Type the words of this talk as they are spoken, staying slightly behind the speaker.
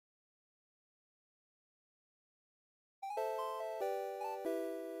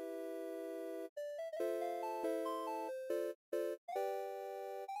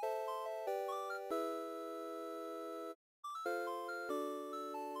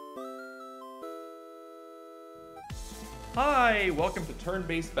Hi, welcome to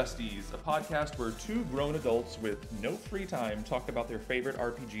Turn-Based Besties, a podcast where two grown adults with no free time talk about their favorite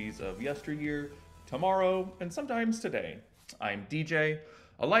RPGs of yesteryear, tomorrow, and sometimes today. I'm DJ,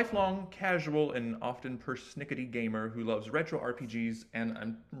 a lifelong, casual, and often persnickety gamer who loves retro RPGs, and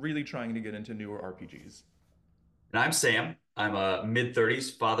I'm really trying to get into newer RPGs. And I'm Sam. I'm a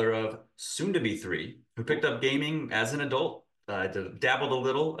mid-30s father of soon to be three who picked up gaming as an adult. Dabbled a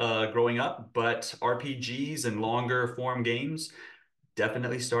little growing up, but RPGs and longer form games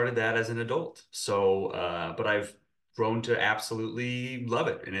definitely started that as an adult. But I've grown to absolutely love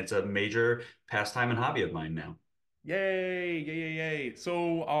it, and it's a major pastime and hobby of mine now. Yay, yay, yay, yay.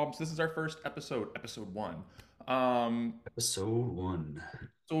 So this is our first episode, episode one. Um, Episode one.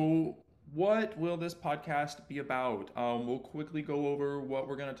 So, what will this podcast be about? We'll quickly go over what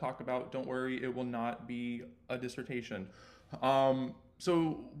we're going to talk about. Don't worry, it will not be a dissertation.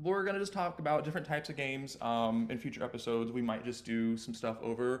 We're going to just talk about different types of games in future episodes. We might just do some stuff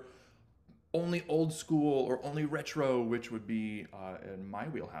over only old school or only retro, which would be in my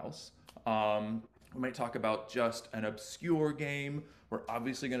wheelhouse. We might talk about just an obscure game. We're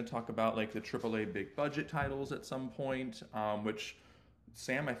obviously going to talk about like the AAA big budget titles at some point, which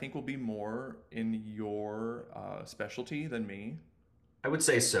Sam, I think will be more in your specialty than me. I would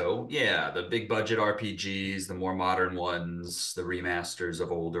say so. Yeah, the big budget RPGs, the more modern ones, the remasters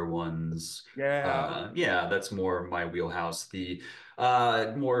of older ones. Yeah, Yeah, that's more my wheelhouse. The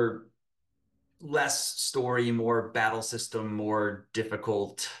more less story, more battle system, more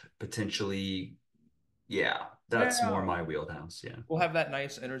difficult, potentially. Yeah, that's more yeah. my wheelhouse. Yeah. We'll have that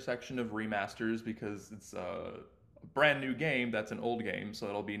nice intersection of remasters because it's a brand new game that's an old game, so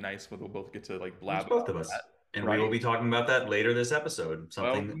it'll be nice when we'll both get to like There's blab both about of us. that, And we will right? be talking about that later this episode,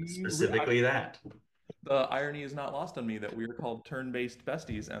 Well, something specifically that. the irony is not lost on me that we are called turn-based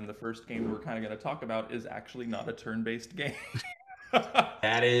besties, and the first game we're kind of going to talk about is actually not a turn-based game.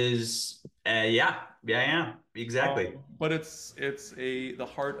 That is, yeah, exactly. But it's a the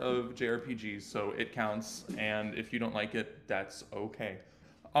heart of JRPGs, so it counts. And if you don't like it, that's okay.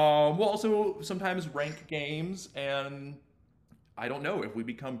 We'll also sometimes rank games, and I don't know if we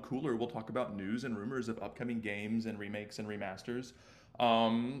become cooler, we'll talk about news and rumors of upcoming games and remakes and remasters.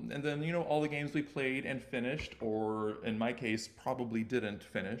 And then all the games we played and finished, or in my case, probably didn't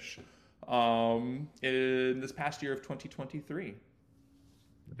finish, in this past year of 2023.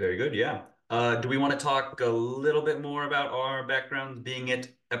 Very good. Yeah. Do we want to talk a little bit more about our backgrounds being at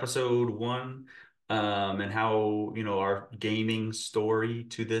episode one, and how, our gaming story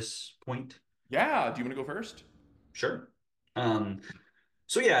to this point? Yeah, do you want to go first? Sure. Um,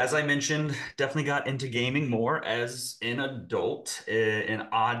 so yeah, as I mentioned, definitely got into gaming more as an adult, an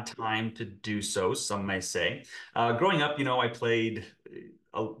odd time to do so, some may say. Growing up, I played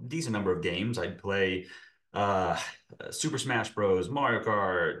a decent number of games. I'd play uh, Super Smash Bros., Mario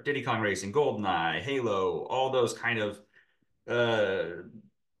Kart, Diddy Kong Racing, GoldenEye, Halo, all those kind of uh,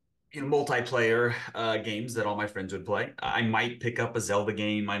 multiplayer games that all my friends would play. I might pick up a Zelda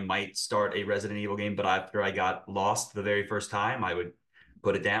game. I might start a Resident Evil game, but after I got lost the very first time, I would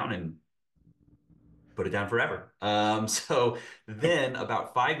put it down and put it down forever. So then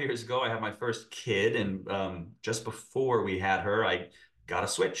about 5 years ago, I had my first kid, and just before we had her, I got a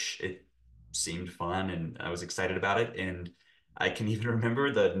Switch. It seemed fun, and I was excited about it. And I can even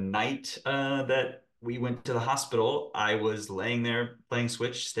remember the night that we went to the hospital. I was laying there playing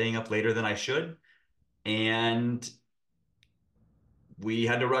Switch, staying up later than I should, and we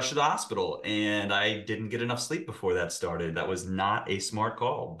had to rush to the hospital, and I didn't get enough sleep before that started. That was not a smart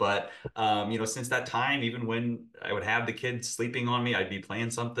call. But since that time, even when I would have the kids sleeping on me, I'd be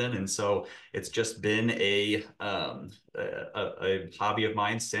playing something. And so it's just been a hobby of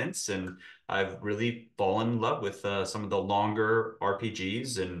mine since. And I've really fallen in love with some of the longer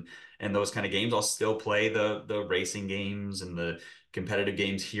RPGs and those kind of games. I'll still play the racing games and the competitive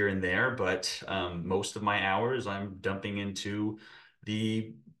games here and there, but most of my hours I'm dumping into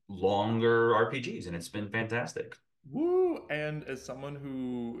the longer RPGs, and it's been fantastic. Woo! And as someone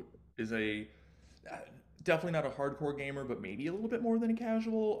who is a uh, definitely not a hardcore gamer, but maybe a little bit more than a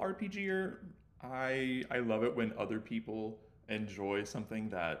casual RPGer, I love it when other people enjoy something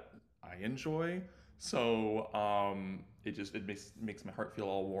that I enjoy. It makes my heart feel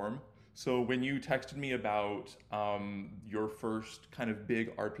all warm. So when you texted me about your first kind of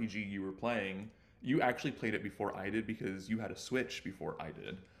big RPG you were playing, you actually played it before I did because you had a Switch before I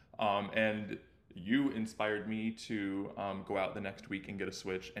did. And you inspired me to go out the next week and get a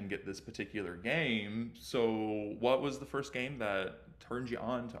Switch and get this particular game. So, what was the first game that turned you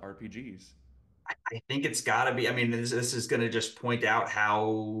on to RPGs? I think it's got to be. I mean, this is going to just point out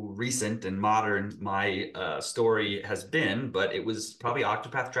how recent and modern my story has been, but it was probably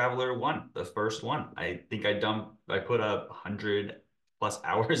Octopath Traveler 1, the first one. I put 100+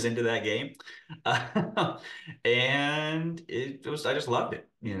 hours into that game. And I just loved it,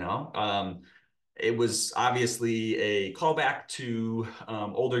 you know. It was obviously a callback to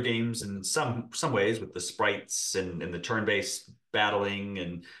older games in some ways with the sprites and the turn-based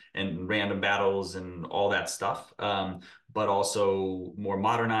battling and random battles and all that stuff. But also more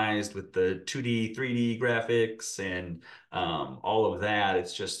modernized with the 2D, 3D graphics and all of that.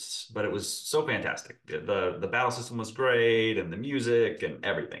 But it was so fantastic. The battle system was great and the music and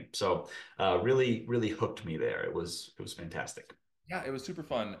everything. So really, really hooked me there. It was fantastic. Yeah, it was super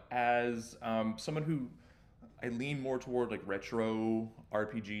fun. As someone who I lean more toward like retro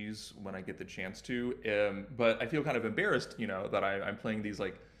RPGs when I get the chance to, but I feel kind of embarrassed, that I'm playing these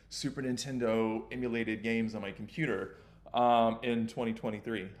like Super Nintendo emulated games on my computer in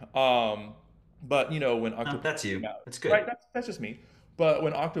 2023. But when Octopath That's came you. out, That's right? good. That's just me. But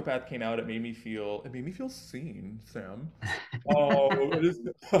when Octopath came out, it made me feel seen, Sam. Oh, it is,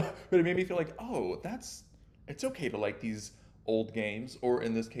 but it made me feel like, oh, it's okay to like these old games, or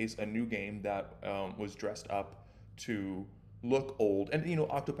in this case, a new game that was dressed up to look old. And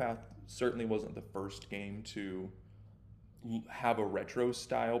Octopath certainly wasn't the first game to have a retro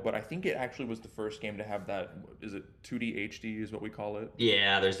style, but I think it actually was the first game to have that. Is it 2D HD is what we call it?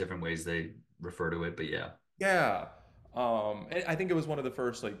 Yeah, there's different ways they refer to it, but yeah. Yeah. And I think it was one of the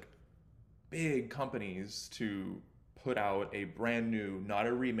first like big companies to put out a brand new, not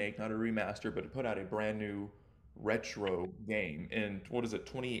a remake, not a remaster, but to put out a brand new retro game in, what is it,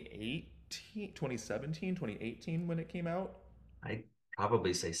 2018, 2017, 2018 when it came out? I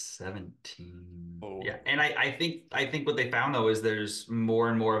probably say 17. Oh, Yeah. And I think what they found though is there's more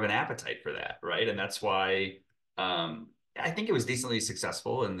and more of an appetite for that, right? And that's why I think it was decently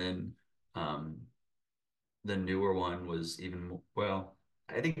successful. And then um the newer one was even more, well,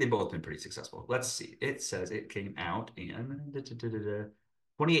 I think they've both been pretty successful. Let's see. It says it came out in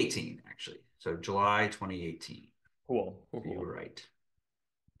 2018, actually. So July 2018. cool, cool, So you cool. were right.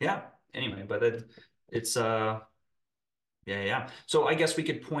 Yeah. Anyway, but it's yeah, yeah. So I guess we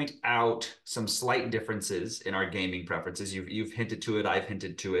could point out some slight differences in our gaming preferences. You've hinted to it, I've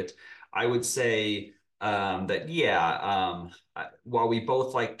hinted to it. I would say that yeah, while we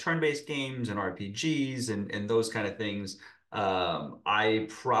both like turn-based games and RPGs and those kind of things, I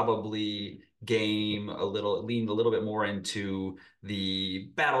probably leaned a little bit more into the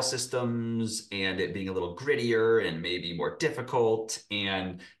battle systems and it being a little grittier and maybe more difficult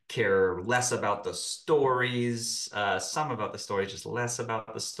and care less about the stories, some about the stories, just less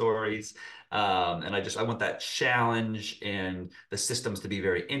about the stories. And I want that challenge and the systems to be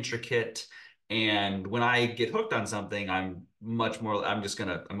very intricate. And when I get hooked on something, I'm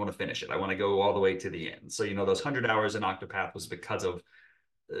gonna finish it. I want to go all the way to the end. So, those 100 hours in Octopath was because of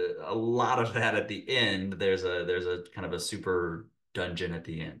a lot of that at the end. There's a kind of a super dungeon at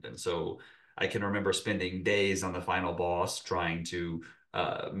the end, and so I can remember spending days on the final boss trying to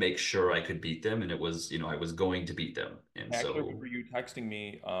make sure I could beat them, and I was going to beat them, and I actually so remember you texting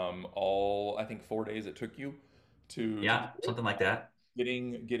me all, I think, 4 days it took you to yeah, do it, something like that.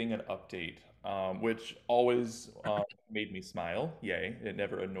 getting an update, which always made me smile. Yay, it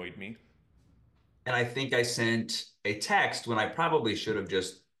never annoyed me. And I think I sent a text when I probably should have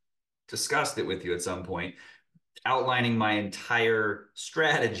just discussed it with you at some point, outlining my entire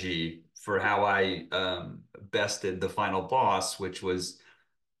strategy for how I bested the final boss, which was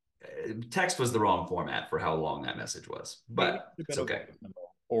text was the wrong format for how long that message was, Maybe it but should have it's been a okay. voice memo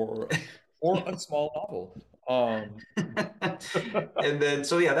or a small novel. Um, And then,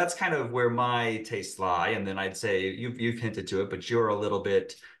 so yeah, that's kind of where my tastes lie. And then I'd say you've hinted to it, but you're a little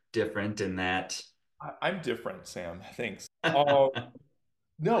bit different in that. I'm different, Sam. Thanks. No,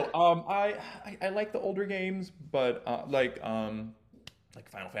 I like the older games, but like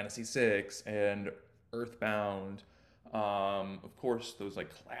Final Fantasy VI and Earthbound, of course those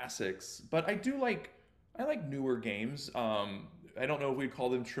like classics. But I like newer games. I don't know if we'd call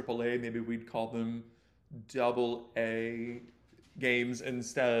them AAA. Maybe we'd call them double A games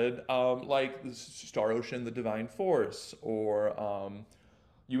instead. Like the Star Ocean: The Divine Force, or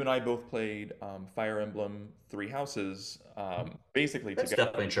you and I both played Fire Emblem Three Houses, basically That's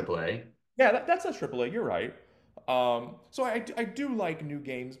together. definitely AAA. Yeah, that's a triple A. You're right. So I do like new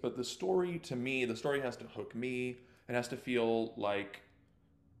games, but the story has to hook me. It has to feel like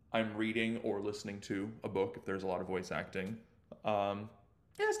I'm reading or listening to a book if there's a lot of voice acting.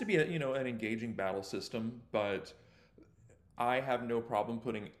 It has to be an engaging battle system, but I have no problem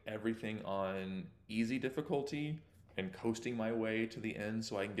putting everything on easy difficulty and coasting my way to the end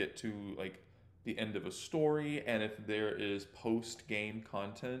so I can get to like the end of a story. And if there is post game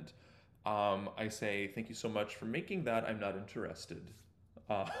content, I say thank you so much for making that. I'm not interested.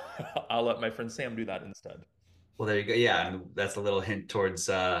 Uh, I'll let my friend Sam do that instead. Well, there you go. Yeah, and that's a little hint towards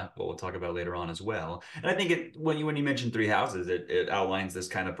what we'll talk about later on as well. And I think it when you mentioned Three Houses, it outlines this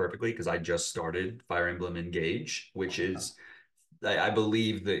kind of perfectly because I just started Fire Emblem Engage, which is I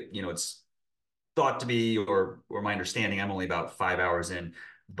believe that it's thought to be, or my understanding, I'm only about 5 hours in,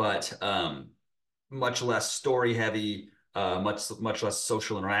 but much less story heavy, much less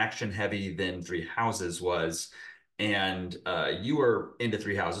social interaction heavy than Three Houses was. And you were into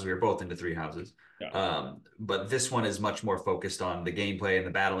Three Houses. We were both into Three Houses. Yeah. But this one is much more focused on the gameplay and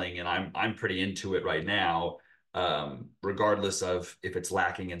the battling, and I'm pretty into it right now, regardless of if it's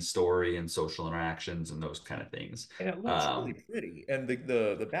lacking in story and social interactions and those kind of things. And it looks really Um, pretty. And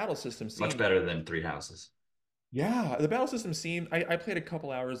the battle system Much seems better than Three Houses. yeah, the battle system seemed. I played a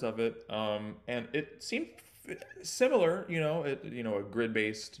couple hours of it, and it seemed similar. A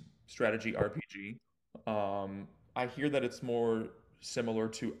grid-based strategy RPG. I hear that it's more similar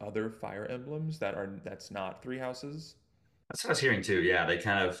to other Fire Emblems that's not Three Houses. That's what I was hearing too. Yeah, they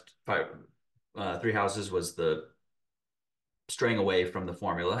kind of Three Houses was the straying away from the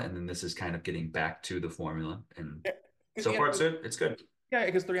formula, and then this is kind of getting back to the formula. And Yeah, so yeah, far, it's good. It's good. yeah,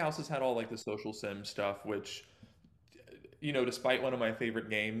 because Three Houses had all like the social sim stuff, which despite one of my favorite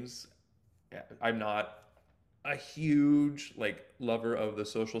games, I'm not a huge like lover of the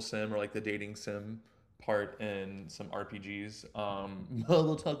social sim or like the dating sim part in some RPGs. Well,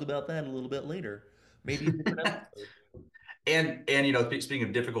 we'll talk about that a little bit later, maybe in a different episode. And speaking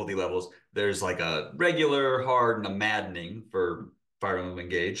of difficulty levels, there's like a regular, hard, and a maddening for Fire Emblem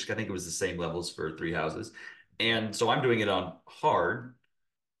Engage. I think it was the same levels for Three Houses, and so I'm doing it on hard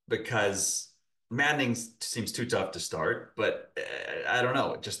because maddening seems too tough to start. But I don't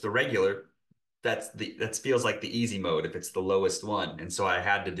know, just the regular. That feels like the easy mode if it's the lowest one, and so I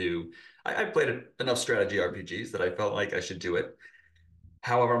had to do. I played enough strategy RPGs that I felt like I should do it.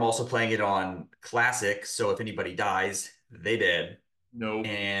 However, I'm also playing it on classic, so if anybody dies, they dead. Nope.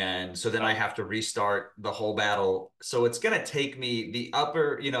 And so then I Uh, have to restart the whole battle. So it's going to take me the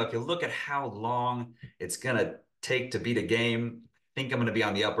upper, if you look at how long it's going to take to beat a game, I think I'm going to be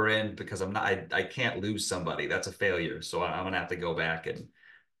on the upper end because I can't lose somebody. That's a failure. So I'm going to have to go back and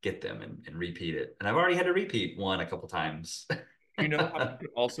get them and repeat it. And I've already had to repeat one a couple times. how you could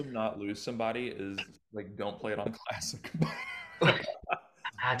also not lose somebody is like don't play it on classic.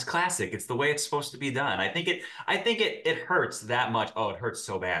 It's classic. It's the way it's supposed to be done. I think it hurts that much. Oh, it hurts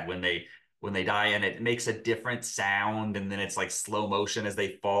so bad when they die and it makes a different sound and then it's like slow motion as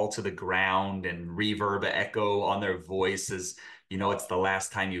they fall to the ground and reverb echo on their voices. It's the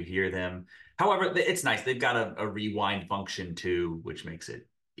last time you hear them. However, it's nice. They've got a rewind function too, which makes it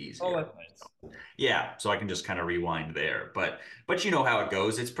Oh, easier. that's nice. Yeah, so I can just kind of rewind there. But you know how it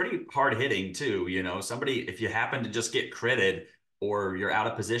goes. It's pretty hard hitting too, Somebody if you happen to just get critted or you're out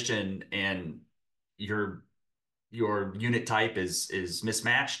of position and your your unit type is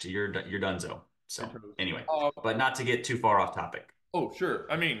mismatched, you're donezo. You're So, toast. anyway, but not to get too far off topic. Oh, sure.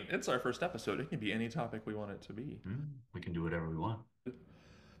 I mean, it's our first episode. It can be any topic we want it to be. We can do whatever we want.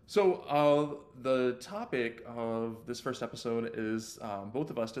 So, the topic of this first episode is both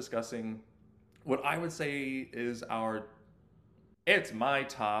of us discussing what I would say is it's my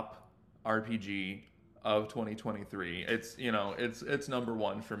top RPG of 2023. It's number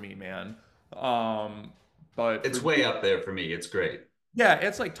one for me, man. But for It's way you, up there for me. It's great. yeah,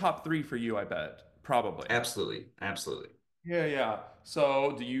 it's like top three for you, I bet, probably. Absolutely. Absolutely. Yeah, yeah.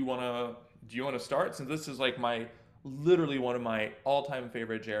 So, do you wanna start since this is like my literally one of my all-time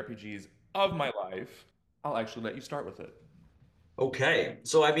favorite JRPGs of my life? I'll actually let you start with it. Okay.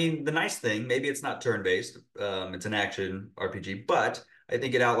 So, I mean, the nice thing, maybe it's not turn-based, it's an action RPG, but I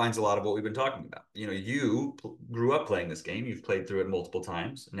think it outlines a lot of what we've been talking about. Grew up playing this game, you've played through it multiple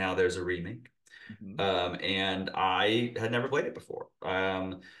times. Now there's a remake. Mhm. And I had never played it before.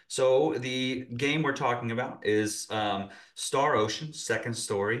 So the game we're talking about is Star Ocean Second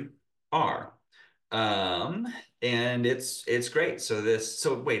Story R. Um, and it's great. So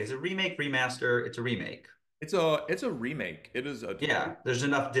wait, is it remake, remaster? It's a remake. It's a remake. It is a total Yeah, there's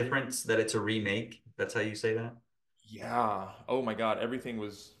enough difference that it's a remake. That's how you say that? yeah. Oh my God, everything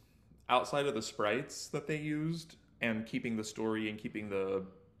was outside of the sprites that they used and keeping the story and keeping the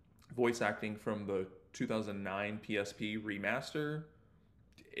voice acting from the 2009 PSP remaster.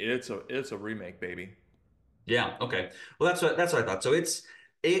 It's a remake, baby. Yeah, okay. Well, that's what I thought. So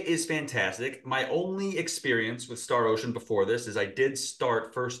It is fantastic. My only experience with Star Ocean before this is I did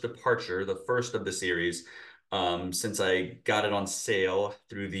start First Departure, the first of the series, since I got it on sale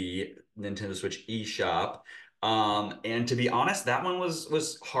through the Nintendo Switch eShop. And to be honest, that one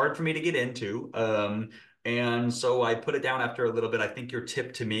was hard for me to get into. And so I put it down after a little bit. I think your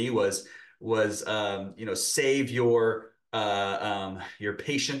tip to me was save your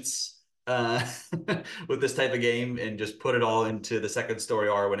patience with this type of game and just put it all into the second story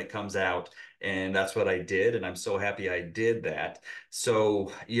R when it comes out. And that's what I did. And I'm so happy I did that.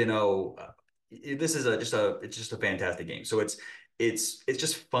 So, this is it's just a fantastic game. So it's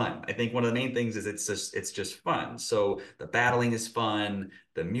just fun. I think one of the main things is it's just fun. So the battling is fun,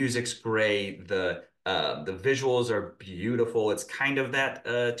 the music's great, the visuals are beautiful. It's kind of that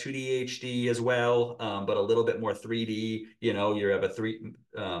 2D HD as well, but a little bit more 3D. You have a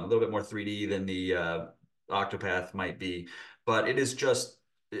little bit more 3D than the Octopath might be, but it's just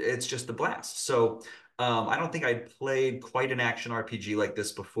a blast. So I don't think I'd played quite an action RPG like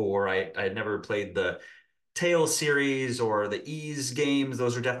this before. I had never played the Tales series or the Ys games.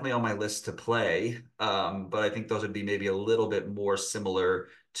 Those are definitely on my list to play. But I think those would be maybe a little bit more similar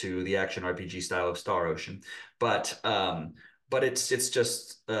to the action RPG style of Star Ocean. But it's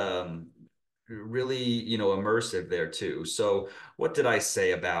just really, immersive there too. So what did I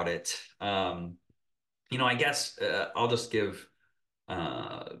say about it? I guess I'll just give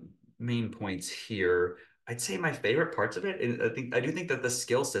uh, main points here. I'd say my favorite parts of it, and I do think that the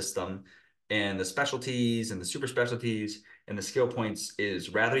skill system and the specialties and the super specialties and the skill points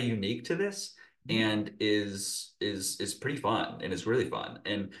is rather unique to this and is pretty fun and is really fun.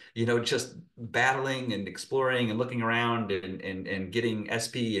 And just battling and exploring and looking around and getting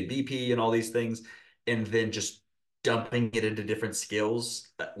SP and BP and all these things, and then just dumping it into different skills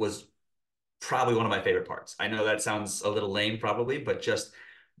was probably one of my favorite parts. I know that sounds a little lame probably, but just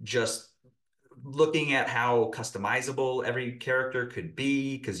looking at how customizable every character could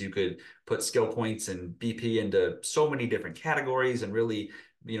be, because you could put skill points and BP into so many different categories and really,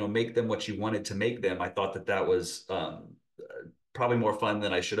 make them what you wanted to make them. I thought that was probably more fun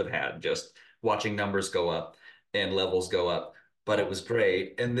than I should have had, just watching numbers go up and levels go up. But it Oh, was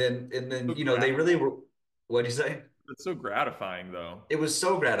great. And then so they really gratifying. were. What'd you say? It's so gratifying, though. It was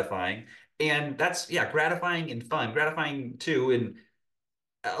so gratifying. And that's, yeah, gratifying and fun. Gratifying too. And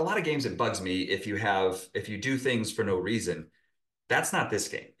a lot of games, it bugs me if you do things for no reason. That's not this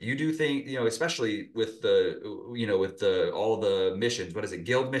game. You do things, especially with the all the missions. What is it?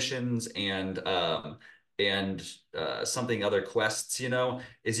 Guild missions and something other quests,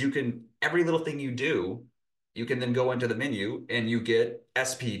 is you can every little thing you do, you can then go into the menu and you get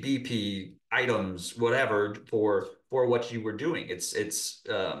SP, BP, items, whatever for what you were doing. It's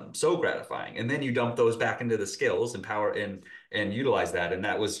so gratifying. And then you dump those back into the skills and power and utilize that. And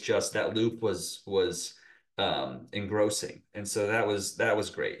that loop was engrossing. And so that was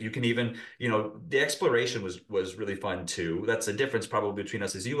great. You can even, the exploration was really fun too. That's a difference probably between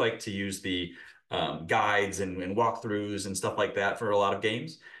us, is you like to use the guides and walkthroughs and stuff like that for a lot of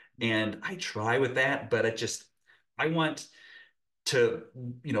games. And I try with that, but I want to,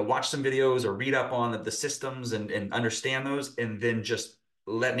 watch some videos or read up on the systems and understand those, and then just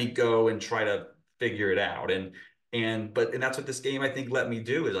let me go and try to figure it out. And that's what this game I think let me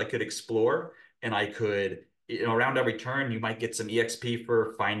do, is I could explore and I could, around every turn you might get some EXP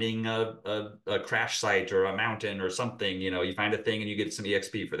for finding a crash site or a mountain or something. You find a thing and you get some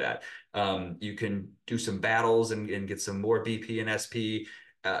EXP for that. You can do some battles and get some more BP and SP.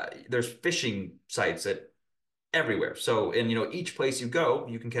 There's fishing sites everywhere. So, and each place you go,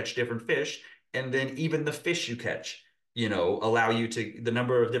 you can catch different fish, and then even the fish you catch, allow you to, the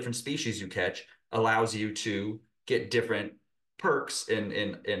number of different species you catch allows you to get different perks and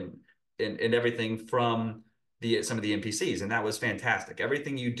everything from the some of the NPCs, and that was fantastic.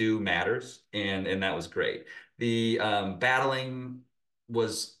 Everything you do matters, and that was great. The battling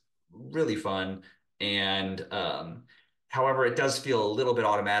was really fun, and however, it does feel a little bit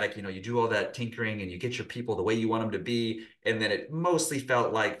automatic. You do all that tinkering and you get your people the way you want them to be. And then it mostly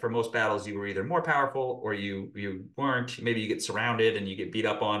felt like for most battles, you were either more powerful or you weren't. Maybe you get surrounded and you get beat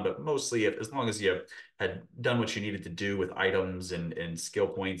up on, but mostly as long as you had done what you needed to do with items and skill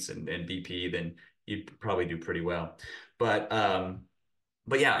points and BP, then you'd probably do pretty well. But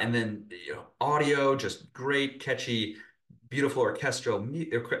but yeah, and then audio, just great, catchy, beautiful orchestral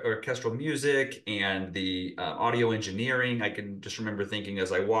music, and the audio engineering. I can just remember thinking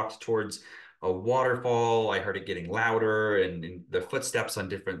as I walked towards a waterfall, I heard it getting louder, and the footsteps on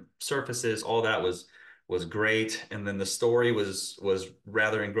different surfaces. All that was great, and then the story was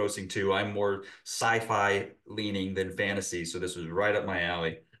rather engrossing too. I'm more sci-fi leaning than fantasy, so this was right up my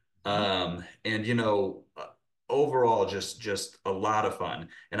alley. And overall, just a lot of fun.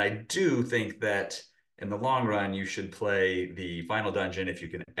 And I do think that in the long run, you should play the final dungeon if you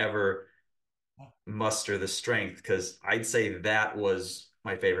can ever muster the strength, because I'd say that was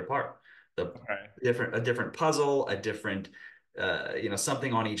my favorite part. The Okay. a different puzzle, a different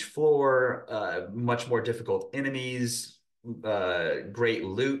something on each floor, much more difficult enemies, great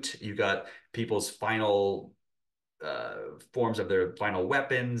loot. You got people's final uh, forms of their final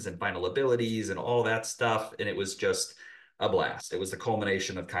weapons and final abilities and all that stuff. And it was just a blast. It was the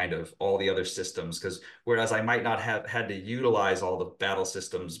culmination of kind of all the other systems. Because whereas I might not have had to utilize all the battle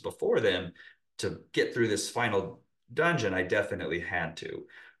systems before then to get through this final dungeon, I definitely had to.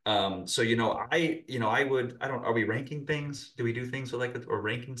 So I would, I don't, are we ranking things? Do we do things with like a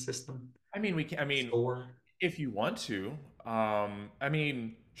ranking system? I mean, we can. I mean, Score? if you want to, I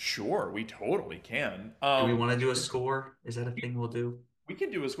mean, sure, we totally can. Do we want to do a score? Is that a thing we'll do? We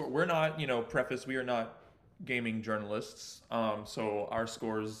can do a score. We're not, preface. We are not gaming journalists. So our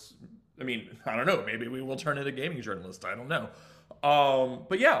scores. I mean, I don't know. Maybe we will turn into gaming journalists. I don't know.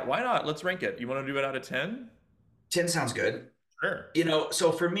 But yeah, why not? Let's rank it. You want to do it out of 10? 10 sounds good. Sure.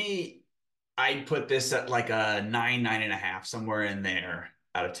 So for me, I'd put this at like a 9.5, somewhere in there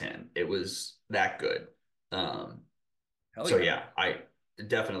out of 10. It was that good. Um, Hell so yeah. yeah, I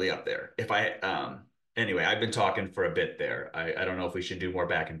definitely up there. If I anyway, I've been talking for a bit there. I don't know if we should do more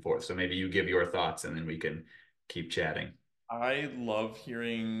back and forth. So maybe you give your thoughts and then we can keep chatting. I love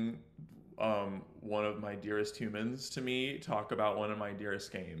hearing one of my dearest humans to me talk about one of my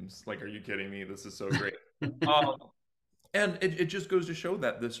dearest games. Like, are you kidding me? This is so great. Um, and it just goes to show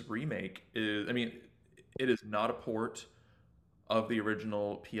that this remake is, I mean, it is not a port of the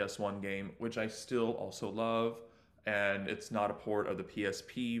original PS1 game, which I still also love, and it's not a port of the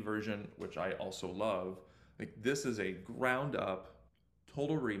PSP version, which I also love. Like, this is a ground up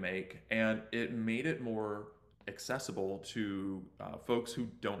total remake, and it made it more accessible to folks who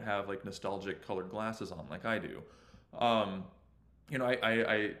don't have like nostalgic colored glasses on like I do. Um,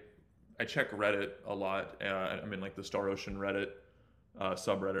 I check Reddit a lot. I'm in like the Star Ocean Reddit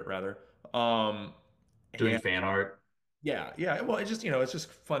subreddit rather. Um, Doing and fan art. yeah, yeah. Well, it's just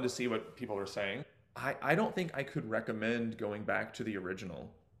fun to see what people are saying. I don't think I could recommend going back to the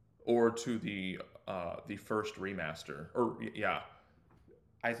original or to the first remaster. Or yeah,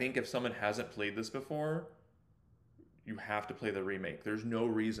 I think if someone hasn't played this before, you have to play the remake. There's no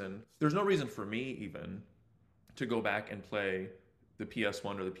reason. There's no reason for me even to go back and play the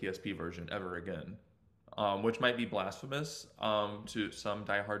PS1 or the PSP version ever again, which might be blasphemous to some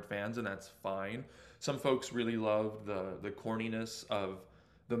diehard fans, and that's fine. Some folks really loved the corniness of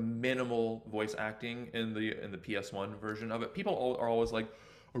the minimal voice acting in the PS1 version of it. People are always like,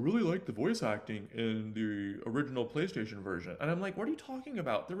 I really like the voice acting in the original PlayStation version. And I'm like, what are you talking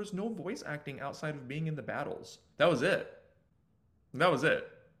about? There was no voice acting outside of being in the battles. That was it. That was it.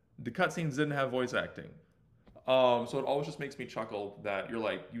 The cutscenes didn't have voice acting. So it always just makes me chuckle that you're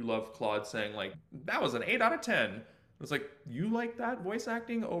like, you love Claude saying like, that was an 8 out of 10. It's like, you like that voice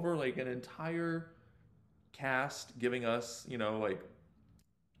acting over like an entire cast giving us, like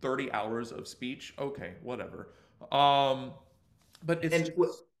 30 hours of speech? Okay, whatever. Um, but it's And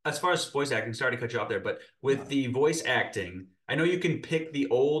just, as far as voice acting, sorry to cut you off there, but yeah. with the voice acting, I know you can pick the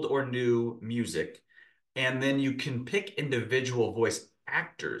old or new music, and then you can pick individual voice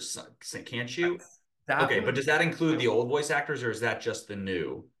actors, can't you? That Okay, but was does that include the old voice actors, or is that just the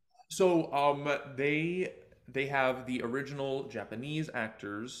new? so they have the original Japanese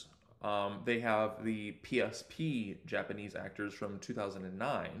actors. They have the PSP Japanese actors from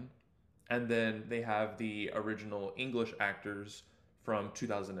 2009, and then they have the original English actors from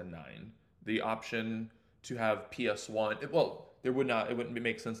 2009. The option to have PS1, well, it wouldn't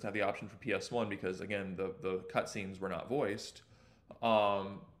make sense to have the option for PS1 because again, the cutscenes were not voiced.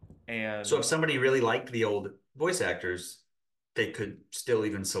 Um, So and if somebody really liked the old voice actors, they could still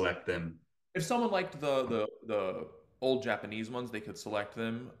even select them. If someone liked the old Japanese ones, they could select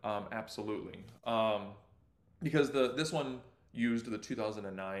them. Absolutely. Because the this one used the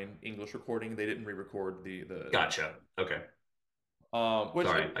 2009 English recording. They didn't re-record the Gotcha. Okay. which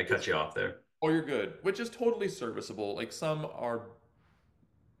Sorry, I cut you off there. oh, you're good. Which is totally serviceable. Like some are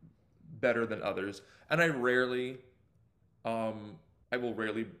better than others, and um I will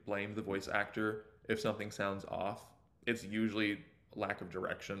rarely blame the voice actor if something sounds off. It's usually lack of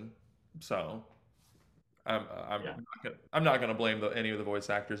direction. So Yeah. I'm not gonna blame any of the voice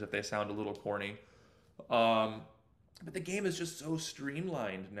actors if they sound a little corny. Um, but the game is just so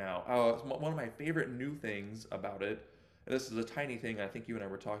streamlined now. One of my favorite new things about it, and this is a tiny thing, I think you and I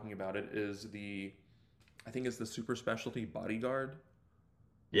were talking about it, is I think it's the super specialty bodyguard.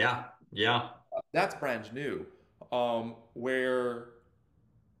 Yeah, yeah. That's brand new, where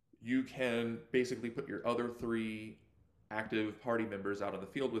you can basically put your other three active party members out on the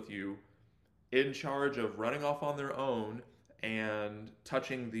field with you in charge of running off on their own and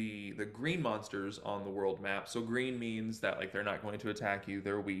touching the green monsters on the world map. So green means that like they're not going to attack you,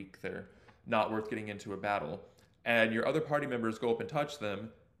 they're weak, they're not worth getting into a battle. And your other party members go up and touch them,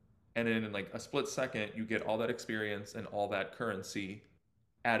 and in like a split second you get all that experience and all that currency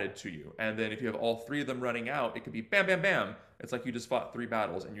added to you. And then if you have all three of them running out, it could be bam bam bam. It's like you just fought three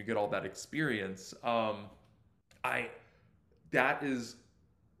battles and you get all that experience. I that is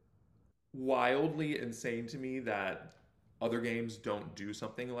wildly insane to me that other games don't do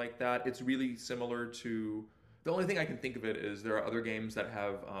something like that. It's really similar to the only thing I can think of it is there are other games that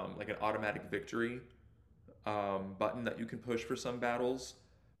have like an automatic victory button that you can push for some battles.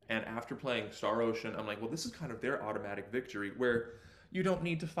 And after playing Star Ocean, I'm like, well, this is kind of their automatic victory where you don't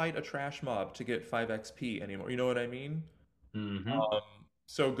need to fight a trash mob to get 5 XP anymore. You know what I mean? Hmm. Um,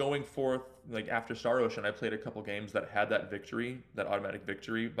 so going forth, like after Star Ocean, I played a couple games that had that victory, that automatic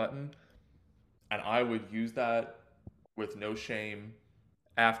victory button, and I would use that with no shame.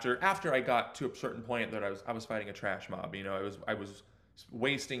 After I got to a certain point that I was fighting a trash mob, I was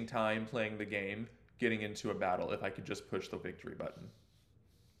wasting time playing the game, getting into a battle if I could just push the victory button.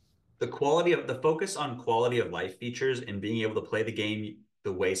 The focus on quality of life features and being able to play the game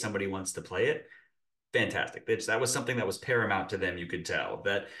the way somebody wants to play it, fantastic. That was something that was paramount to them. You could tell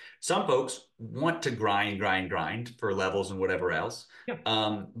that some folks want to grind for levels and whatever else.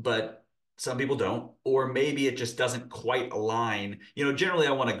 Yeah. But some people don't, or maybe it just doesn't quite align. Generally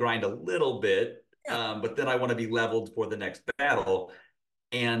I want to grind a little bit, Yeah. but then I want to be leveled for the next battle.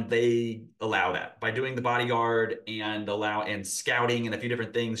 And they allow that by doing the bodyguard and scouting and a few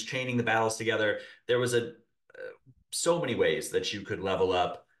different things, chaining the battles together. There was so many ways that you could level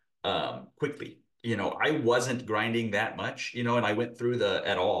up quickly. I wasn't grinding that much, and I went through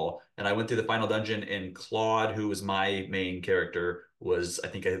and I went through the final dungeon, and Claude, who was my main character, was, I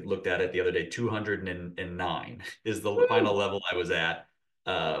think I looked at it the other day, 209 is the Woo! final level I was at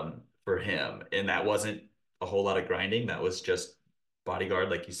for him. And that wasn't a whole lot of grinding. That was just bodyguard,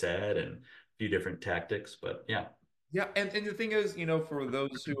 like you said, and a few different tactics. But yeah, Yeah, and the thing is, for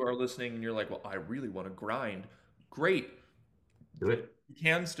those who are listening and you're like, well, I really want to grind. Great. do it. You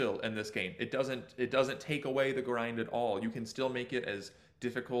can still in this game. It doesn't take away the grind at all. You can still make it as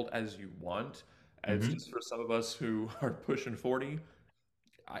difficult as you want. It's Hmm. just for some of us who are pushing 40,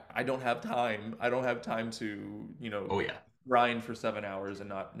 I don't have time. I don't have time to, Oh yeah. grind for 7 hours and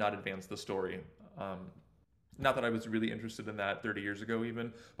not advance the story. Um, Not that I was really interested in that 30 years ago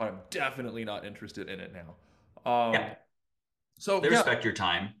even, but I'm definitely not interested in it now. Yeah. So They yeah, respect your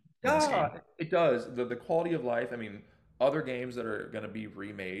time in this game. yeah, it does. The quality of life, I mean, other games that are going to be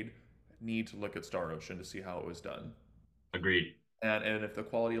remade need to look at Star Ocean to see how it was done. Agreed. And if the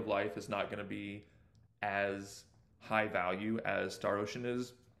quality of life is not going to be as high value as Star Ocean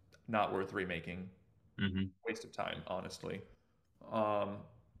is, not worth remaking. Hmm. Waste of time, honestly. Um,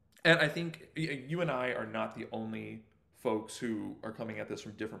 and I think you and I are not the only folks who are coming at this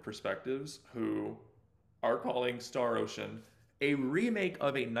from different perspectives who are calling Star Ocean a remake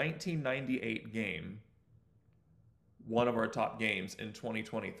of a 1998 game, one of our top games in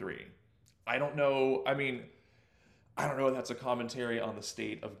 2023. I don't know. I mean, I don't know if that's a commentary on the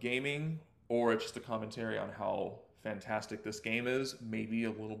state of gaming or it's just a commentary on how fantastic this game is. Maybe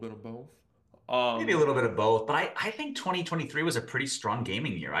a little bit of both. Maybe a Um, little bit of both, but I think 2023 was a pretty strong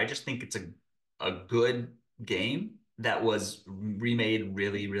gaming year. I just think it's a good game that was remade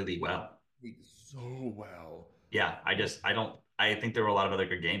really, really well. so well. Yeah, I think there were a lot of other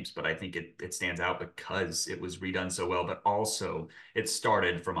good games, but I think it stands out because it was redone so well, but also it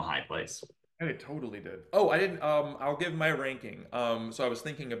started from a high place. And it totally did. Oh, I didn't. I'll give my ranking. So I was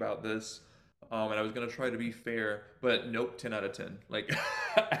thinking about this, and I was gonna try to be fair, but nope, 10 out of 10. Like,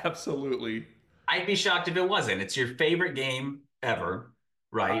 absolutely. I'd be shocked if it wasn't. It's your favorite game ever,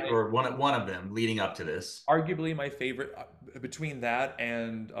 right? I Or one of them leading up to this. arguably my favorite between that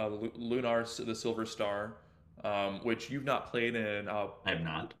and Lunar, the Silver Star, which you've not played, and I have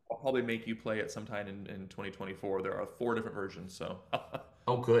not. I'll probably make you play it sometime in 2024. There are four different versions, so.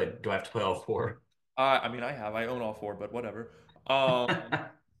 Oh, good. Do I have to play all four? I mean, I own all four, but whatever. Um,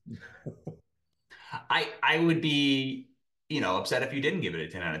 I would be, upset if you didn't give it a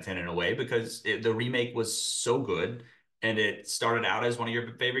 10 out of 10 in a way because the remake was so good and it started out as one of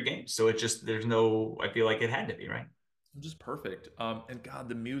your favorite games. So it just, I feel like it had to be, right? just perfect. And God,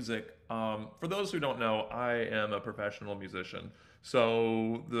 the music. For those who don't know, I am a professional musician.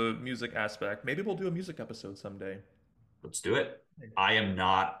 So the music aspect, maybe we'll do a music episode someday. Let's do it. I am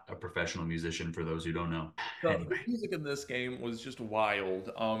not a professional musician for those who don't know. The Anyway. music in this game was just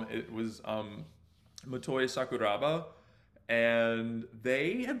wild. It was Motoi Sakuraba, and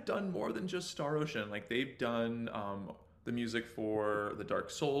they have done more than just Star Ocean. Like they've done the music for the Dark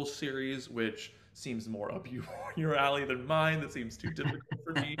Souls series, which seems more up your alley than mine. That seems too difficult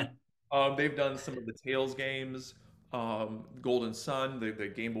for me. They've done some of the Tales games, Golden Sun, the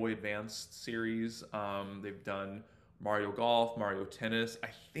Game Boy Advance series. They've done Mario Golf, Mario Tennis. I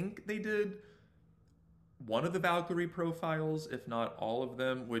think they did one of the Valkyrie profiles, if not all of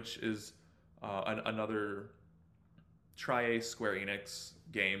them, which is another Tri-A Square Enix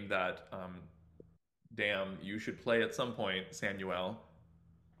game that, damn, you should play at some point, Samuel.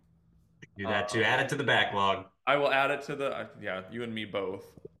 Do that too. Uh, Add it to the backlog. I will add it to the, yeah, you and me both.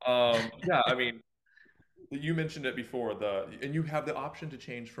 Yeah, I mean, you mentioned it before, and you have the option to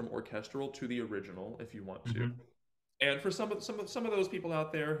change from orchestral to the original if you want to. Mhm. And for some of those people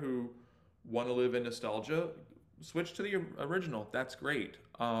out there who want to live in nostalgia, switch to the original. That's great.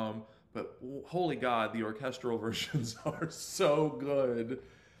 But holy God, the orchestral versions are so good.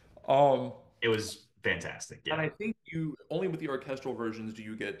 Um, It was fantastic. and Yeah. I think you only with the orchestral versions do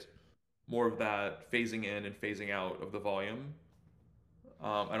you get more of that phasing in and phasing out of the volume.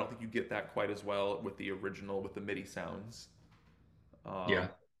 I don't think you get that quite as well with the original with the MIDI sounds. Um, Yeah.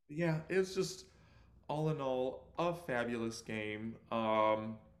 yeah, it's just all in all a fabulous game.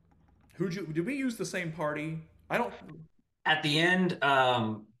 Did we use the same party? I don't. At the end,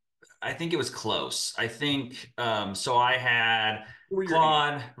 I think it was close. I think so I had Who were your agents?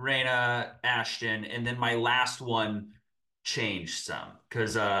 Claude, Raina, Ashton, and then my last one changed some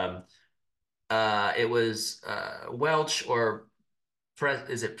because it was Welch or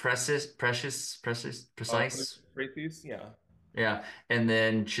is it Precise? Prathis? Yeah. Yeah, and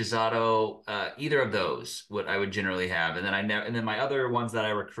then Chisato, either of those would I would generally have, and then I never, and then my other ones that I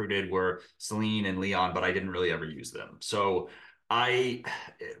recruited were Celine and Leon, but I didn't really ever use them. So I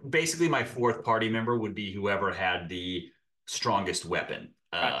basically my fourth party member would be whoever had the strongest weapon,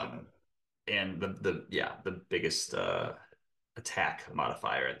 Gotcha. and the yeah the biggest attack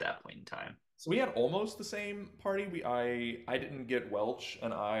modifier at that point in time. So we had almost the same party. I didn't get Welch,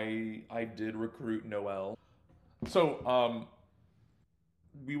 and I did recruit Noel. So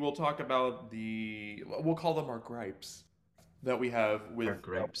we will talk about we'll call them our gripes that we have with Our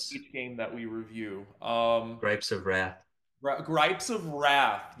gripes, each game that we review. gripes of wrath. Gripes of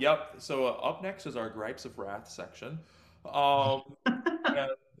Wrath. Yep. So up next is our Gripes of Wrath section. Um,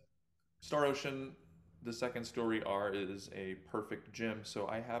 and Star Ocean, the second story R is a perfect gym, so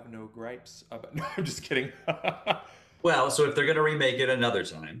I have no gripes about. No, I'm just kidding. Well, so if they're gonna remake it another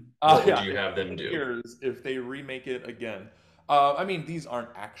time, what would Yeah, you in have them 10 do? years, if they remake it again. I mean, these aren't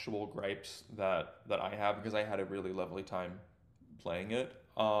actual gripes that I have because I had a really lovely time playing it.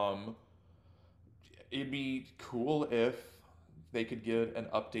 It'd be cool if they could get an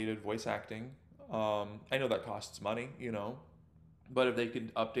updated voice acting. I know that costs money, but if they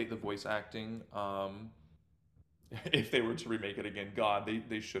could update the voice acting, if they were to remake it again, God,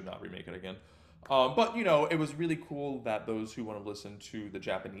 they should not remake it again. But it was really cool that those who want to listen to the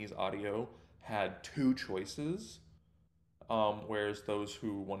Japanese audio had two choices, whereas those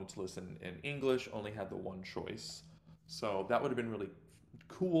who wanted to listen in English only had the one choice. So that would have been really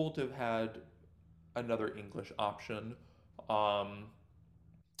cool to have had another English option. Um,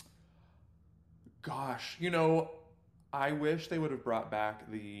 Gosh, I wish they would have brought back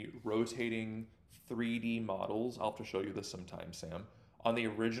the rotating 3D models. I'll have to show you this sometime, Sam. On the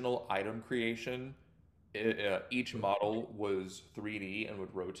original item creation, each model was 3D and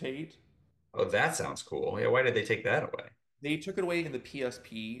would rotate. Oh, that sounds cool. Yeah, why did they take that away? They took it away in the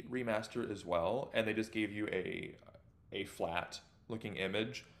PSP remaster as well, and they just gave you a flat looking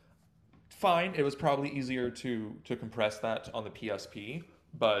image. Fine, it was probably easier to compress that on the PSP,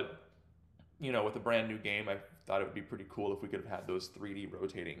 but with a brand new game, I thought it would be pretty cool if we could have had those 3D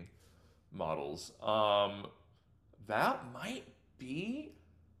rotating models. That might be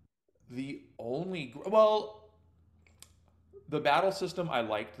the only. Well, the battle system, I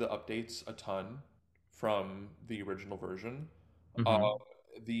liked the updates a ton from the original version. Uh, Hmm.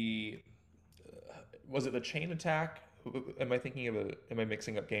 the was it the chain attack? Am I thinking of a? Am I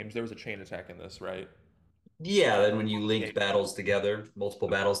mixing up games? There was a chain attack in this, right? Yeah, then when you Yeah, linked battles together, multiple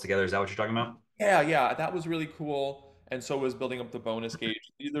battles together, is that what you're talking about? yeah, that was really cool. And so was building up the bonus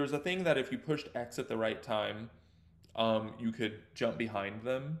gauge. There's a thing that if you pushed X at the right time, you could jump behind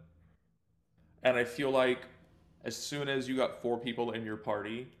them. And I feel like as soon as you got 4 people in your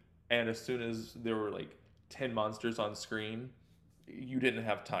party, and as soon as there were like 10 monsters on screen, you didn't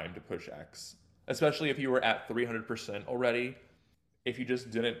have time to push X. Especially if you were at 300% already. If you just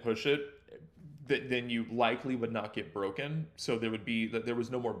didn't push it, then you likely would not get broken. So there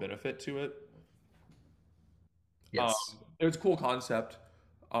was no more benefit to it. Um, Yes. it was a cool concept,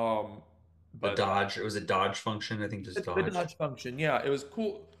 um, The but dodge, it was a dodge function, I think, just the dodge. dodge function, yeah, it was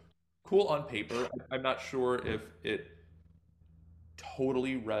cool on paper. I'm not sure if it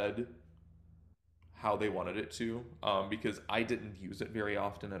totally read how they wanted it to, because I didn't use it very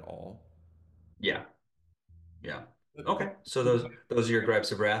often at all. Yeah, yeah. But Okay, so those are your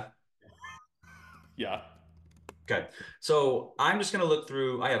gripes of wrath. yeah, Okay, so I'm just gonna look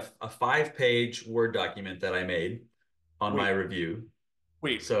through. I have a 5-page Word document that I made on wait, my review.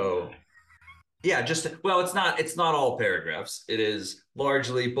 wait, So yeah, just well, it's not all paragraphs. It is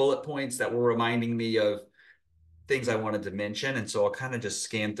largely bullet points that were reminding me of things I wanted to mention, and so I'll kind of just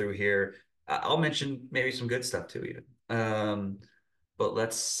scan through here. I'll mention maybe some good stuff too, even. But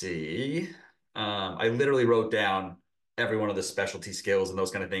let's see. I literally wrote down every one of the specialty skills and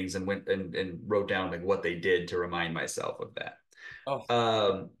those kind of things, and went and wrote down like what they did to remind myself of that. oh,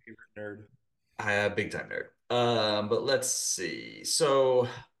 Um, favorite nerd. I am a big time nerd. But let's see. So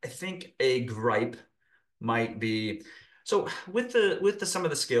I think a gripe might be so with the some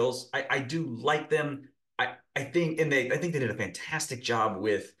of the skills, I do like them. I think I think they did a fantastic job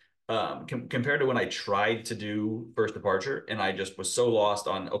with compared to when I tried to do First Departure and I just was so lost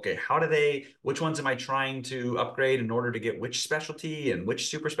on okay, which ones am I trying to upgrade in order to get which specialty and which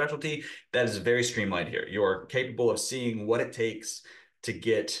super specialty? That is very streamlined here. You're capable of seeing what it takes to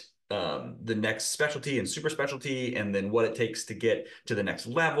get the next specialty and super specialty, and then what it takes to get to the next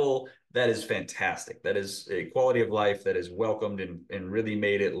level. That is fantastic. That is a quality of life that is welcomed and really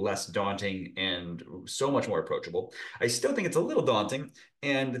made it less daunting and so much more approachable. I still think it's a little daunting.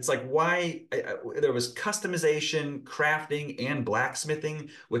 And it's like, why? There was customization, crafting, and blacksmithing,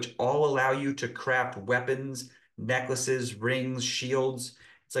 which all allow you to craft weapons, necklaces, rings, shields.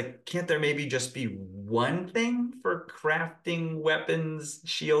 It's like, can't there maybe just be one thing for crafting weapons,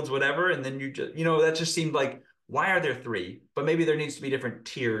 shields, whatever? And then that just seemed like, why are there three? But maybe there needs to be different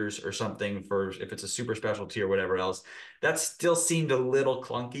tiers or something for if it's a super specialty or whatever else. That still seemed a little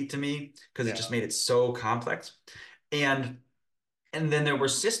clunky to me because it Yeah, just made it so complex. And and then there were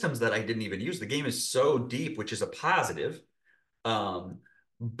systems that I didn't even use. The game is so deep, which is a positive. Um,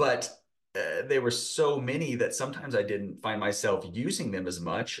 but There were so many that sometimes I didn't find myself using them as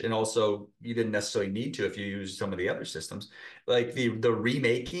much. And also, you didn't necessarily need to if you use some of the other systems, like the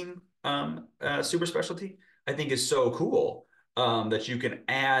remaking super specialty. I think is so cool that you can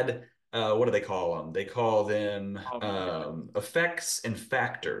add. What do they call them? They call them yeah, effects and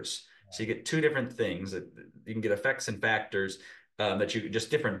factors. So you get two different things. You can get effects and factors that you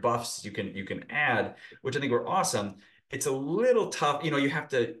just different buffs you can add, which I think were awesome. It's a little tough.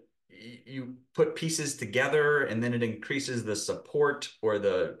 You put pieces together and then it increases the support or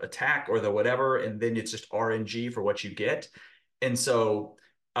the attack or the whatever, and then it's just RNG for what you get. And so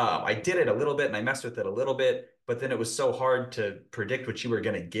I did it a little bit and I messed with it a little bit, but then it was so hard to predict what you were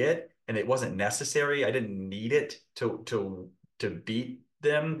going to get, and it wasn't necessary. I didn't need it to beat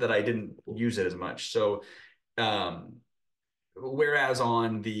them that I didn't use it as much. So um, whereas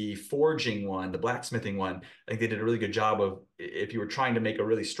on the forging one, the blacksmithing one, I think they did a really good job of if you were trying to make a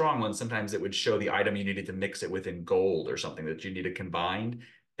really strong one, sometimes it would show the item you needed to mix it with in gold or something that you needed combined.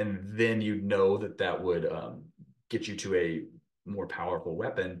 And then you know that would get you to a more powerful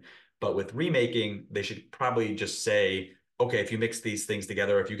weapon. But with remaking, they should probably just say, okay, if you mix these things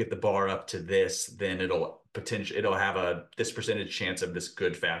together, if you get the bar up to this, then it'll have this percentage chance of this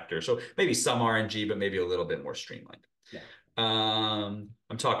good factor. So maybe some RNG, but maybe a little bit more streamlined. yeah.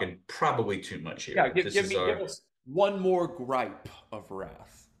 I'm talking probably too much Yeah, here. This is give our. us one more gripe of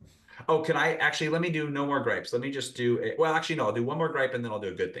wrath. Oh, can I actually let me do no more gripes? Let me just well, actually, no, I'll do one more gripe and then I'll do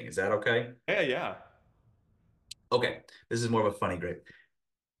a good thing. Is that okay? Yeah, yeah. Okay. This is more of a funny gripe.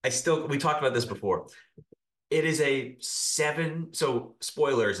 We talked about this before. It is a seven, so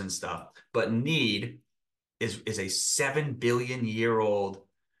spoilers and stuff, but Need is a 7 billion year old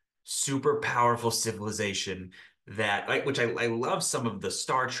super powerful civilization which I love some of the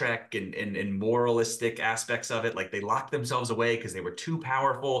Star Trek and moralistic aspects of it. Like they locked themselves away because they were too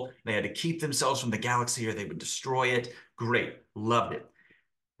powerful. They had to keep themselves from the galaxy or they would destroy it. Great. Loved it.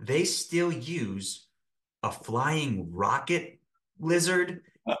 They still use a flying rocket lizard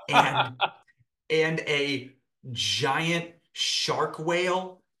and a giant shark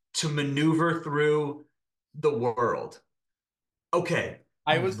whale to maneuver through the world. Okay,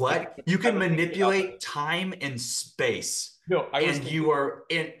 I was thinking, What? You I can was thinking about manipulate that. time and space, No, I was and thinking. you are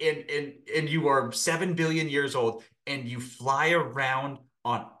and you are 7 billion years old, and you fly around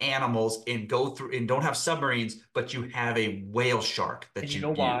on animals and go through and don't have submarines, but you have a whale shark And that you you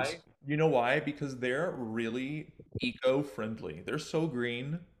know why? use. You know why? Because they're really eco-friendly. They're so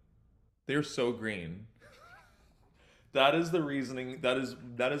green. They're so green. That is the reasoning. That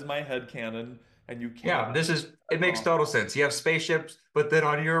is my head canon, and you can't Yeah, it that makes wrong. total sense. You have spaceships, but then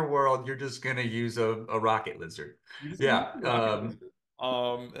on your world, you're just gonna use a rocket lizard. You're just gonna use Yeah. the rocket lizard.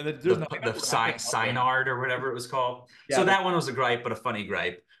 And there's The nothing the about rocket out there. Synard or whatever it was called. Yeah, So the that one was a gripe, but a funny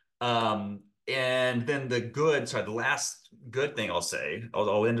gripe. And then the last good thing I'll say,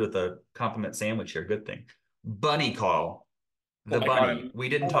 I'll end with a compliment sandwich here. Good thing. Bunny call. oh The my god, bunny. We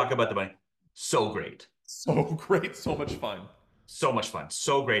didn't oh my talk about god, the bunny. So great. so great, so much fun. So much fun.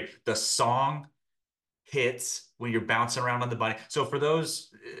 So great. The song hits when you're bouncing around on the bunny. So for those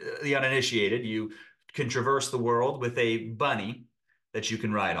the uninitiated, you can traverse the world with a bunny that you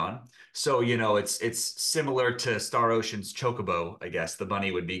can ride on. So it's similar to Star Ocean's Chocobo, I guess. The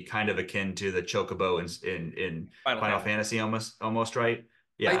bunny would be kind of akin to the Chocobo in Final Final Fantasy. Fantasy, almost right. I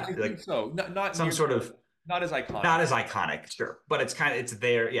Yeah, think like so. Not some nearly, sort of not as iconic. not as iconic, sure, but it's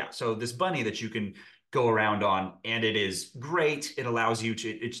there. Yeah. So this bunny that you can go around on, and it is great. It allows you to.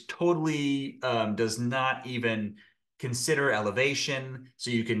 It's totally does not even consider elevation, so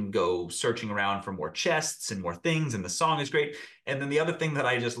you can go searching around for more chests and more things. And the song is great. And then the other thing that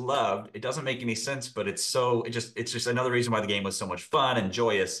I just loved, it doesn't make any sense, but it's just another reason why the game was so much fun and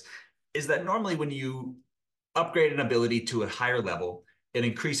joyous, is that normally when you upgrade an ability to a higher level, it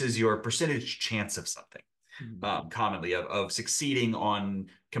increases your percentage chance of something Mhm. commonly of succeeding on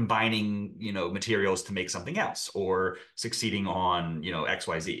combining materials to make something else or succeeding on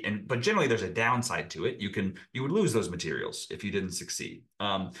XYZ. And but generally there's a downside to it. You would lose those materials if you didn't succeed.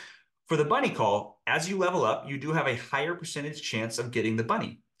 For the bunny call, as you level up, you do have a higher percentage chance of getting the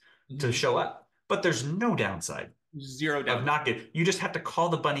bunny to Mhm. show up, but there's no downside Zero of downside. not getting. You just have to call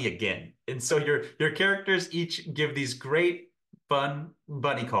the bunny again, and so your characters each give these great fun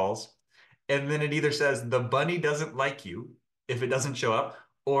bunny calls, and then it either says the bunny doesn't like you if it doesn't show up,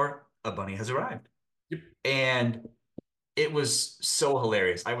 or a bunny has arrived. Yep. And it was so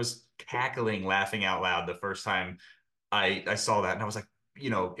hilarious. I was cackling, laughing out loud the first time I saw that, and I was like,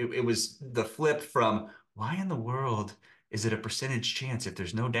 it was the flip from why in the world is it a percentage chance if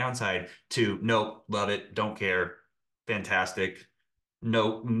there's no downside to nope, love it, don't care, fantastic,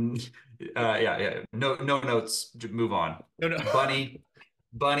 no, yeah, no notes, move on. No, no. Bunny,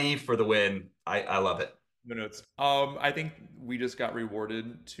 bunny for the win. I love it. No notes. I think we just got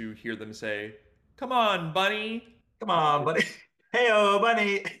rewarded to hear them say, "Come on, bunny." Come on, buddy. Hey, oh,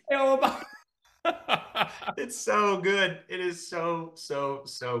 bunny. Hey, oh, bunny. It's so good. It is so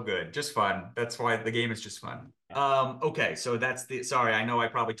good. Just fun. That's why the game is just fun. Okay, so sorry, I know I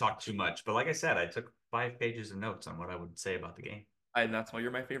probably talked too much, but like I said, I took 5 pages of notes on what I would say about the game. And that's why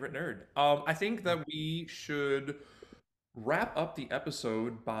you're my favorite nerd. I think that we should wrap up the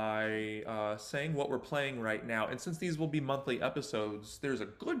episode by saying what we're playing right now. And since these will be monthly episodes, there's a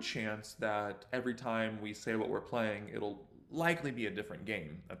good chance that every time we say what we're playing, it'll likely be a different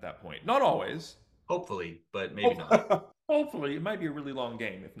game at that point. Not always. Hopefully, but maybe not. Hopefully, it might be a really long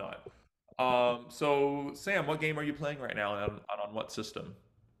game if not. So Sam, what game are you playing right now and on what system?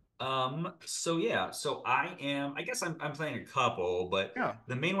 So yeah, so I guess I'm playing a couple, but Yeah.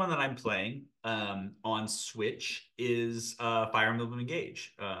 the main one that I'm playing on Switch is Fire Emblem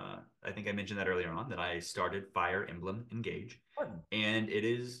Engage. I think I mentioned that earlier on that I started Fire Emblem Engage, Fun. and it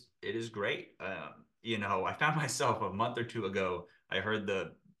is great. I found myself a month or two ago, I heard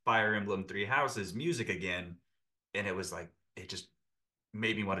the Fire Emblem Three Houses music again, and it was like it just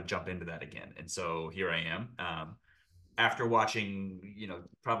made me want to jump into that again. And so here I am. After watching,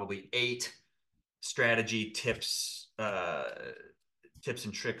 probably 8 strategy tips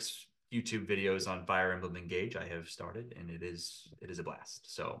and tricks YouTube videos on Fire Emblem Engage, I have started, and it is a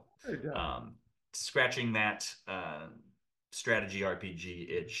blast. So, Good job. scratching that strategy RPG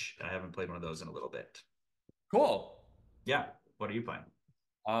itch. I haven't played one of those in a little bit. Cool. Yeah, what are you playing?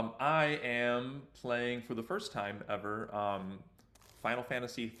 I am playing for the first time ever Final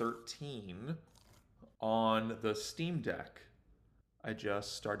Fantasy 13 on the Steam Deck. I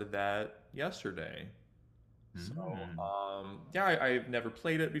just started that yesterday. So, Mm. yeah, I've never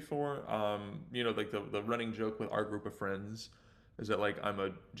played it before. Like the running joke with our group of friends is that like I'm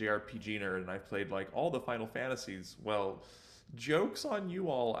a JRPG nerd and I've played like all the Final Fantasies. Well, jokes on you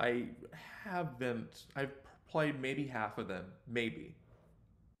all. I haven't. I've played maybe half of them, maybe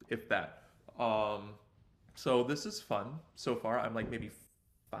if that. So this is fun so far. I'm like maybe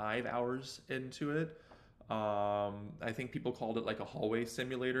 5 hours into it. I think people called it like a hallway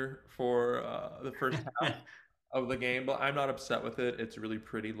simulator for the first half of the game, but I'm not upset with it. It's really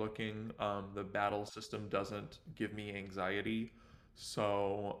pretty looking. The battle system doesn't give me anxiety,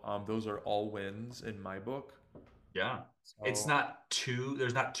 so those are all wins in my book. Yeah. It's So not too,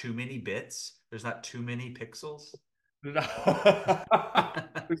 there's not too many bits. There's not too many pixels. there's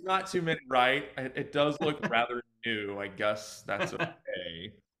not too many, right? It does look rather new. I guess that's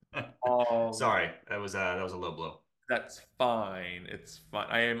okay. Um, Sorry, that was a low blow. that's fine. It's fine.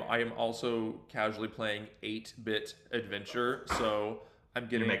 I am also casually playing 8-bit adventure, so I'm You're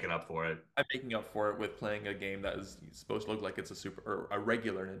getting making up for it. I'm making up for it with playing a game that is supposed to look like it's a super or a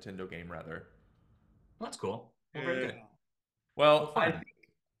regular Nintendo game rather. Well, that's cool. Well, very Yeah. good. Well, Well, fun.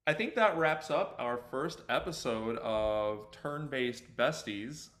 I think that wraps up our first episode of Turn-Based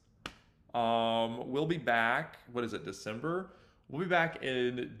Besties. We'll be back. What is it, December? We'll be back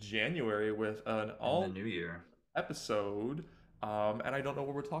in January with an In the all new year, episode. And I don't know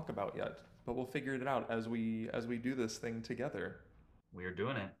what we're talking about yet, but we'll figure it out as we do this thing together. we are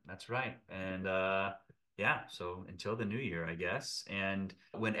doing it. That's right. And yeah, so until the new year, I guess. And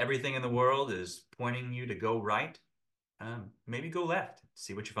when everything in the world is pointing you to go right, maybe go left.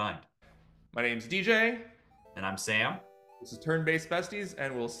 See what you find. My name's DJ. And I'm Sam. This is Turn Based Besties,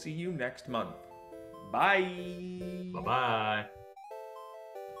 and we'll see you next month. Bye. Bye bye.